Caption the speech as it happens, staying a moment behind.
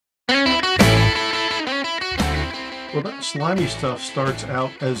Well, that slimy stuff starts out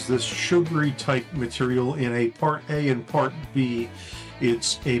as this sugary type material in a part A and part B.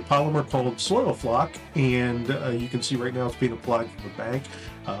 It's a polymer called Soilfloc, and you can see right now it's being applied from the bank.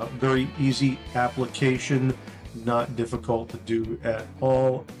 Very easy application, not difficult to do at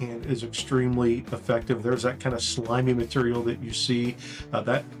all, and is extremely effective. There's that kind of slimy material that you see.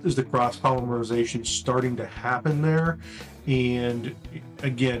 That is the cross polymerization starting to happen there. And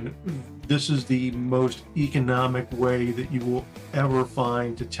again, this is the most economic way that you will ever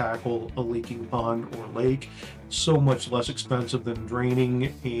find to tackle a leaking pond or lake. So much less expensive than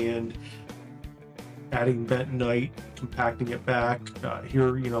draining and adding bentonite, compacting it back.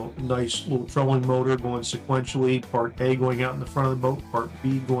 Here, nice little trolling motor going sequentially, part A going out in the front of the boat, part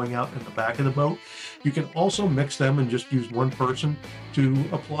B going out in the back of the boat. You can also mix them and just use one person to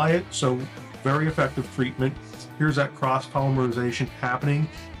apply it. So very effective treatment. Here's that cross polymerization happening.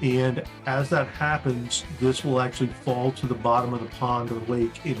 And as that happens, this will actually fall to the bottom of the pond or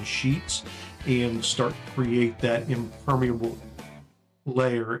lake in sheets and start to create that impermeable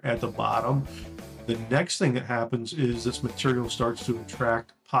layer at the bottom. The next thing that happens is this material starts to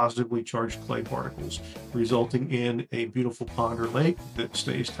attract positively charged clay particles, resulting in a beautiful pond or lake that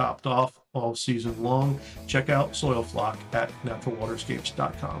stays topped off all season long. Check out Soilfloc at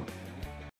naturalwaterscapes.com.